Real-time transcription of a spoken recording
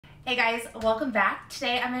Hey guys, welcome back.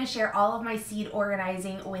 Today I'm going to share all of my seed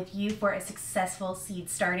organizing with you for a successful seed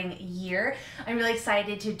starting year. I'm really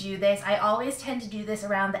excited to do this. I always tend to do this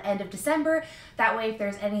around the end of December. That way if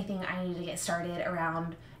there's anything I need to get started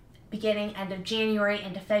around beginning, end of January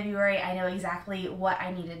into February, I know exactly what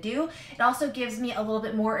I need to do. It also gives me a little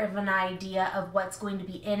bit more of an idea of what's going to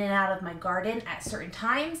be in and out of my garden at certain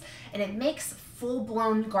times, and it makes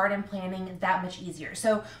full-blown garden planning that much easier.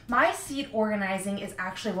 So my seed organizing is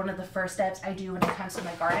actually one of the first steps I do when it comes to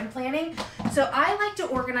my garden planning. So I like to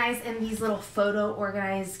organize in these little photo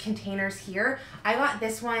organized containers here. I got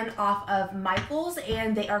this one off of Michael's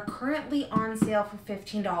and they are currently on sale for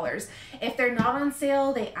 $15. If they're not on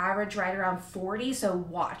sale, they average right around $40, so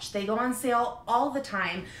watch. They go on sale all the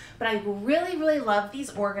time, but I really love these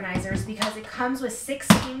organizers because it comes with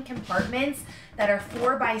 16 compartments that are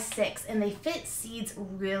 4 by 6 and they fit seeds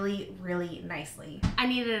really nicely. I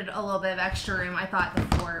needed a little bit of extra room. I thought the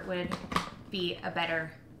floor would be a better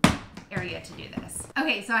area to do this.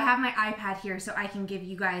 Okay, so I have my iPad here so I can give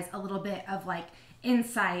you guys a little bit of like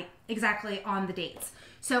insight exactly on the dates.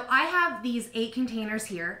 So I have these 8 containers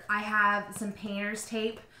here. I have some painter's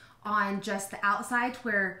tape on just the outside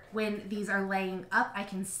where when these are laying up, I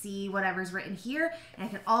can see whatever's written here, and I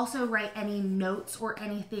can also write any notes or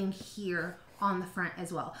anything here on the front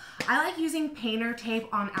as well. I like using painter tape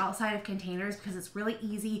on outside of containers because it's really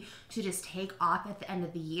easy to just take off at the end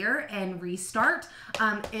of the year and restart.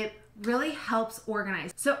 It really helps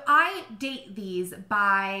organize. So I date these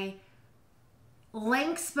by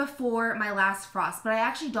lengths before my last frost, but I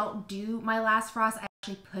actually don't do my last frost. I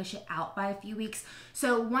actually push it out by a few weeks.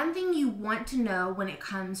 So one thing you want to know when it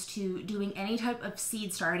comes to doing any type of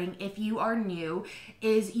seed starting, if you are new,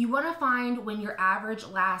 is you want to find when your average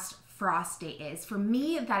last frost date is. For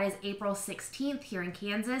me, that is April 16th here in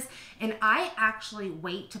Kansas, and I actually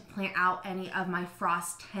wait to plant out any of my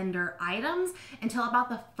frost tender items until about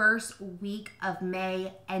the first week of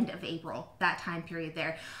May, end of April, that time period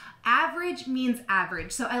there. Average means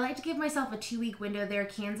average. So I like to give myself a 2-week window there.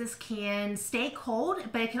 Kansas can stay cold,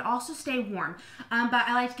 but it can also stay warm. But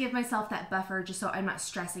I like to give myself that buffer just so I'm not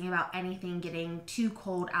stressing about anything getting too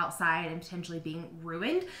cold outside and potentially being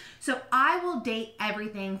ruined. So I will date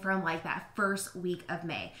everything from like that first week of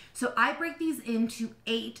May. So I break these into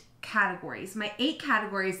 8 categories. My 8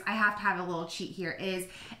 categories, I have to have a little cheat here, is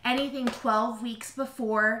anything 12 weeks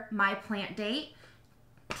before my plant date,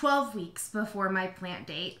 12 weeks before my plant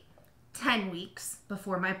date, 10 weeks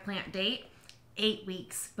before my plant date, 8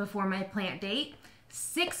 weeks before my plant date,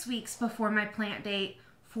 6 weeks before my plant date,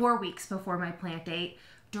 4 weeks before my plant date,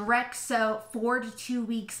 direct sow 4 to 2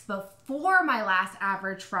 weeks before my last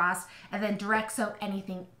average frost, and then direct sow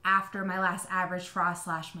anything after my last average frost /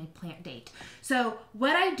 my plant date. So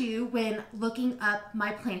what I do when looking up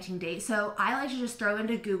my planting date, so I like to just throw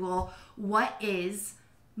into Google what is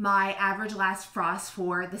my average last frost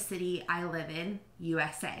for the city I live in,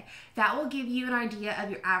 USA. That will give you an idea of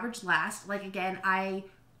your average last. Like again, I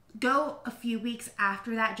go a few weeks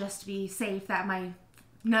after that just to be safe that my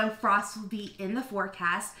no frost will be in the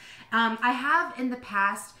forecast. I have in the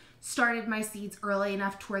past started my seeds early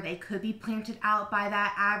enough to where they could be planted out by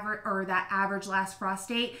that average last frost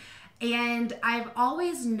date. And I've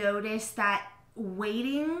always noticed that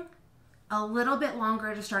waiting a little bit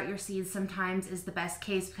longer to start your seeds sometimes is the best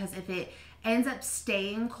case, because if it ends up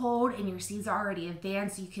staying cold and your seeds are already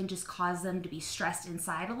advanced, you can just cause them to be stressed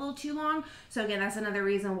inside a little too long. So again, that's another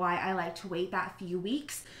reason why I like to wait that few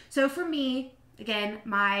weeks. So for me, again,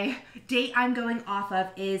 my date I'm going off of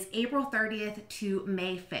is April 30th to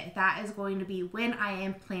May 5th. That is going to be when I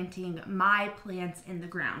am planting my plants in the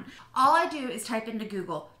ground. All I do is type into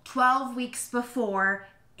Google 12 weeks before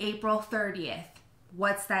April 30th.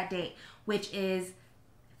 What's that date? Which is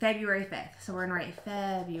February 5th. So we're gonna write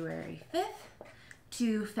February 5th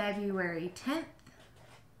to February 10th.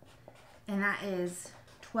 And that is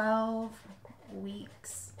 12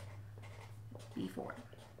 weeks before.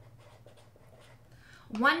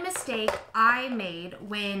 One mistake I made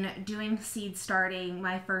when doing seed starting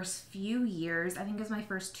my first few years, I think it was my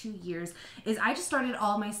first 2 years, is I just started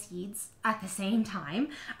all my seeds at the same time.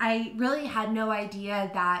 I really had no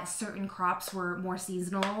idea that certain crops were more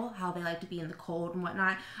seasonal, how they like to be in the cold and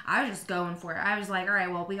whatnot. I was just going for it. I was like, all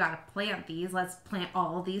right, well, we got to plant these. Let's plant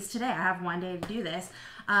all of these today. I have one day to do this.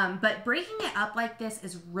 But breaking it up like this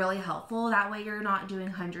is really helpful. That way you're not doing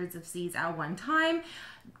hundreds of seeds at one time.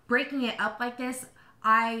 Breaking it up like this,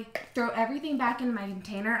 I throw everything back into my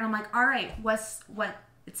container and I'm like, all right,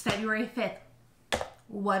 it's February 5th.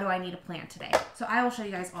 What do I need to plant today? So I will show you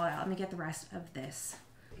guys all that. Let me get the rest of this.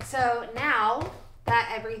 So now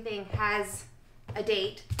that everything has a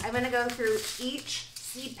date, I'm gonna go through each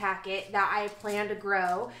seed packet that I plan to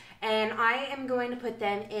grow, and I am going to put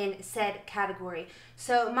them in said category.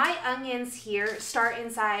 So my onions here start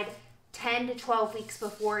inside 10 to 12 weeks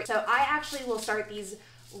before. So I actually will start these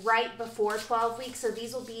right before 12 weeks. So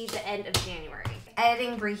these will be the end of January.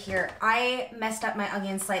 Editing Brie here. I messed up my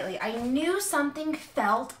onions slightly. I knew something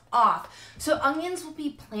felt off. So onions will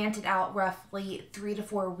be planted out roughly 3 to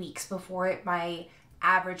 4 weeks before my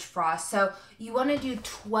average frost. So you want to do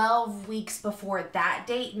 12 weeks before that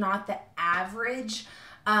date, not the average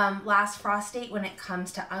last frost date when it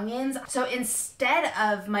comes to onions. So instead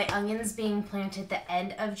of my onions being planted the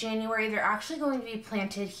end of January, they're actually going to be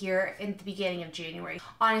planted here in the beginning of January.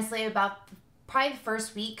 Honestly, about probably the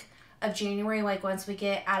first week of January, like once we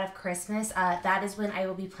get out of Christmas, that is when I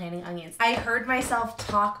will be planting onions. I heard myself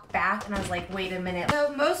talk back and I was like, wait a minute.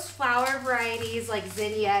 So most flower varieties like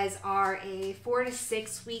zinnias are a 4 to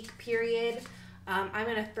 6 week period. I'm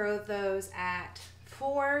gonna throw those at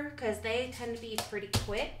 4 because they tend to be pretty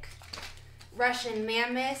quick. Russian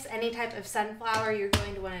mammoths, any type of sunflower, you're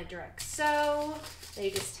going to want to direct sow. They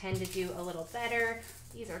just tend to do a little better.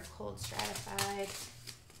 These are cold stratified.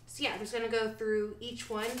 So yeah, I'm just going to go through each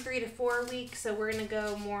one, 3 to 4 weeks. So we're going to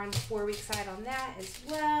go more on the 4-week side on that as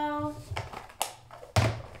well.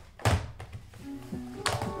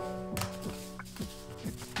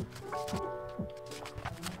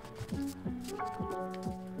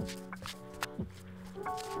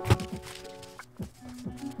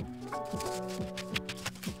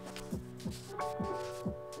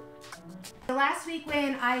 Last week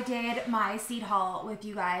when I did my seed haul with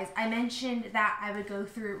you guys, I mentioned that I would go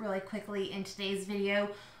through really quickly in today's video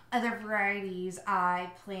other varieties I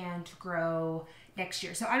plan to grow next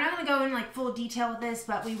year. So I'm not going to go in like full detail with this,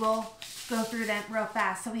 but we will go through them real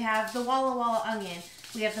fast. So we have the Walla Walla onion.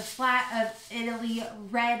 We have the Flat of Italy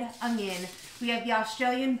red onion. We have the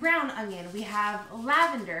Australian brown onion. We have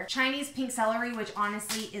lavender, Chinese pink celery, which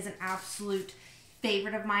honestly is an absolute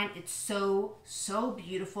favorite of mine. It's so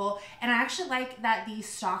beautiful, and I actually like that these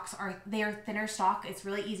stalks are thinner stalk. It's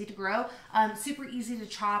really easy to grow, super easy to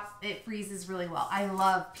chop. It freezes really well. I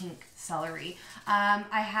love pink celery. I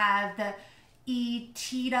have the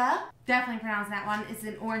Etita, definitely pronouncing that one. It's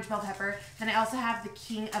an orange bell pepper. Then I also have the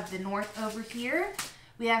King of the North over here.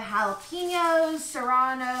 We have jalapenos,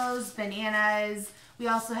 serranos, bananas. We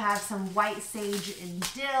also have some white sage and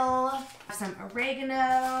dill, some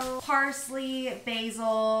oregano, parsley,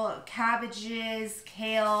 basil, cabbages,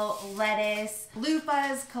 kale, lettuce,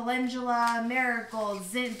 loofahs, calendula,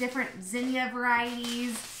 marigolds, different zinnia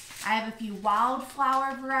varieties. I have a few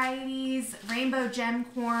wildflower varieties, rainbow gem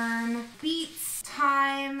corn, beets,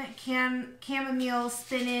 thyme, chamomile,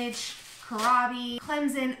 spinach, kohlrabi,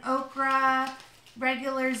 Clemson okra,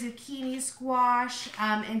 regular zucchini squash,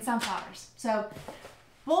 and sunflowers. So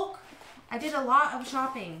bulk, I did a lot of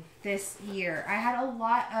shopping this year. I had a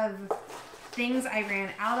lot of things I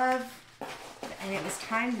ran out of, and it was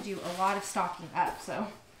time to do a lot of stocking up. So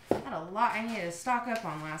I had a lot I needed to stock up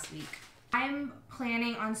on last week. I'm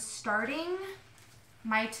planning on starting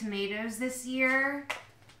my tomatoes this year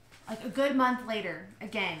like a good month later.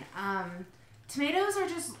 Again, tomatoes are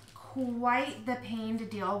just quite the pain to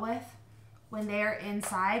deal with when they're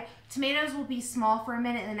inside. Tomatoes will be small for a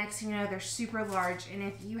minute, and the next thing you know, they're super large. And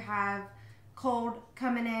if you have cold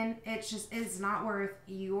coming in, it's not worth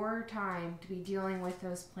your time to be dealing with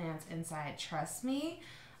those plants inside. Trust me,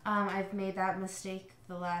 I've made that mistake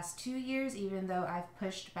the last 2 years, even though I've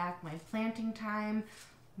pushed back my planting time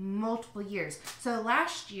multiple years. So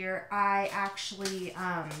last year, I actually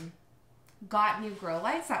got new grow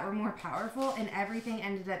lights that were more powerful, and everything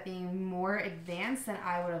ended up being more advanced than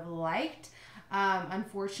I would have liked,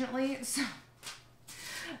 unfortunately. So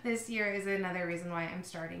this year is another reason why I'm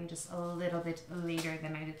starting just a little bit later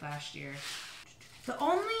than I did last year. The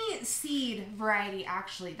only seed variety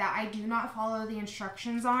actually that I do not follow the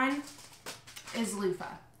instructions on is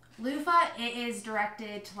loofah. Loofah, it is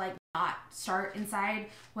directed to like not start inside.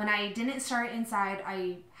 When I didn't start inside,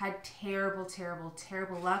 I had terrible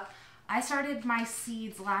luck. I started my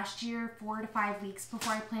seeds last year 4 to 5 weeks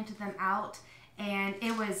before I planted them out, and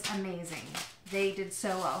it was amazing. They did so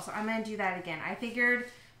well. So I'm going to do that again. I figured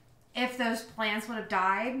if those plants would have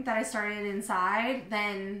died that I started inside,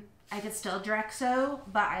 then I could still direct sow,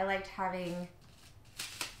 but I liked having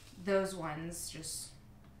those ones just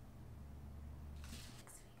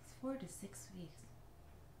 4 to 6 weeks.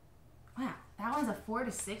 Wow, that one's a 4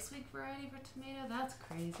 to 6 week variety for tomato? That's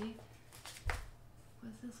crazy.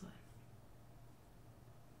 What's this one?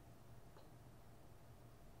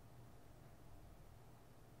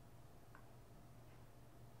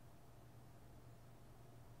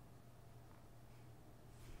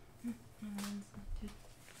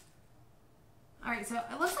 All right, so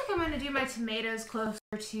it looks like I'm gonna do my tomatoes closer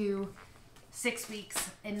to 6 weeks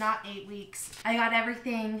and not 8 weeks. I got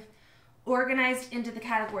everything organized into the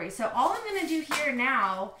categories. So all I'm gonna do here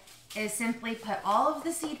now is simply put all of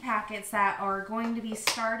the seed packets that are going to be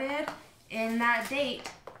started in that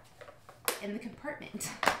date in the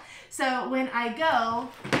compartment. So when I go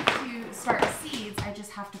to start seeds, I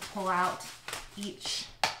just have to pull out each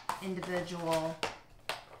individual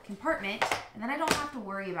compartment, and then I don't have to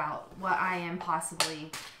worry about what I am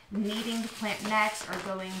possibly needing to plant next or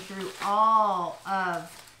going through all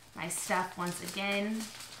of my stuff once again.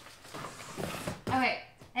 Okay,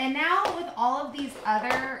 and now with all of these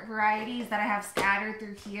other varieties that I have scattered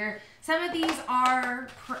through here, some of these are,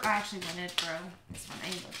 actually I did grow this one, I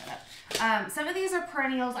need to look that up. Some of these are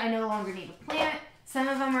perennials I no longer need to plant. Some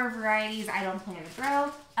of them are varieties I don't plan to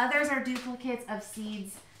grow. Others are duplicates of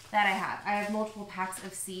seeds that I have. I have multiple packs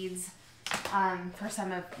of seeds for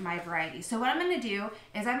some of my varieties. So what I'm gonna do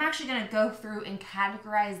is I'm actually gonna go through and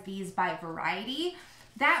categorize these by variety.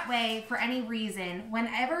 That way, for any reason,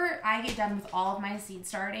 whenever I get done with all of my seed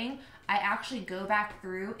starting, I actually go back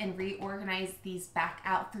through and reorganize these back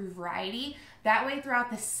out through variety. That way,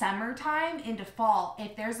 throughout the summertime into fall,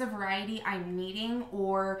 if there's a variety I'm needing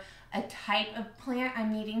or a type of plant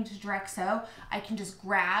I'm needing to direct sow, I can just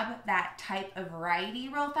grab that type of variety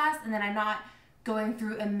real fast, and then I'm not going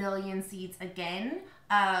through a million seeds again,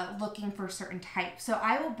 looking for certain types. So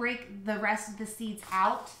I will break the rest of the seeds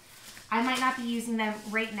out. I might not be using them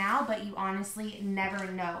right now, but you honestly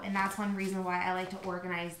never know. And that's one reason why I like to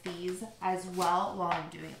organize these as well while I'm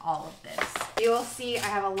doing all of this. You will see I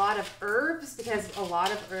have a lot of herbs because a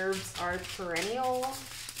lot of herbs are perennial.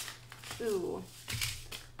 Ooh.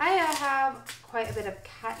 I have quite a bit of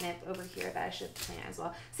catnip over here that I should plant as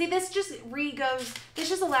well. See, this just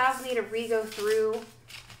allows me to re-go through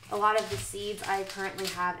a lot of the seeds I currently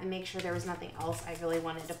have and make sure there was nothing else I really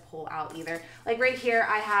wanted to pull out either. Like right here,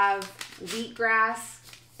 I have wheatgrass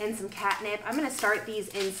and some catnip. I'm gonna start these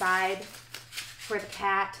inside for the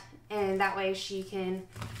cat, and that way she can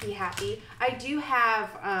be happy. I do have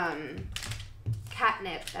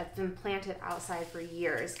catnip that's been planted outside for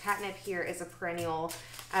years. Catnip here is a perennial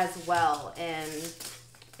as well, and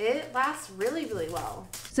it lasts really, really well.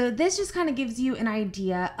 So this just kind of gives you an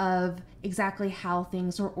idea of exactly how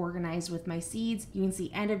things are organized with my seeds. You can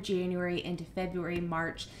see end of January into February,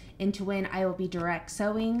 March, into when I will be direct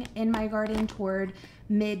sowing in my garden toward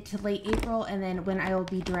mid to late April, and then when I will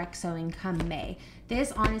be direct sowing come May.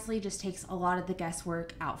 This honestly just takes a lot of the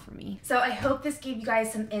guesswork out for me. So I hope this gave you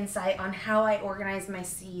guys some insight on how I organize my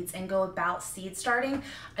seeds and go about seed starting.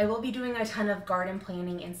 I will be doing a ton of garden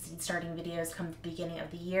planning and seed starting videos come the beginning of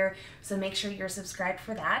the year, so make sure you're subscribed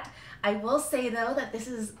for that. I will say though that this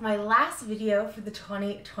is my last video for the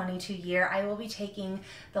 2022 year. I will be taking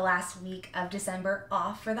the last week of December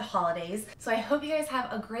off for the holidays. So I hope you guys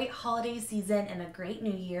have a great holiday season and a great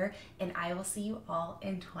new year, and I will see you all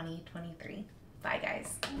in 2023. Bye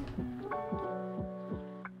guys.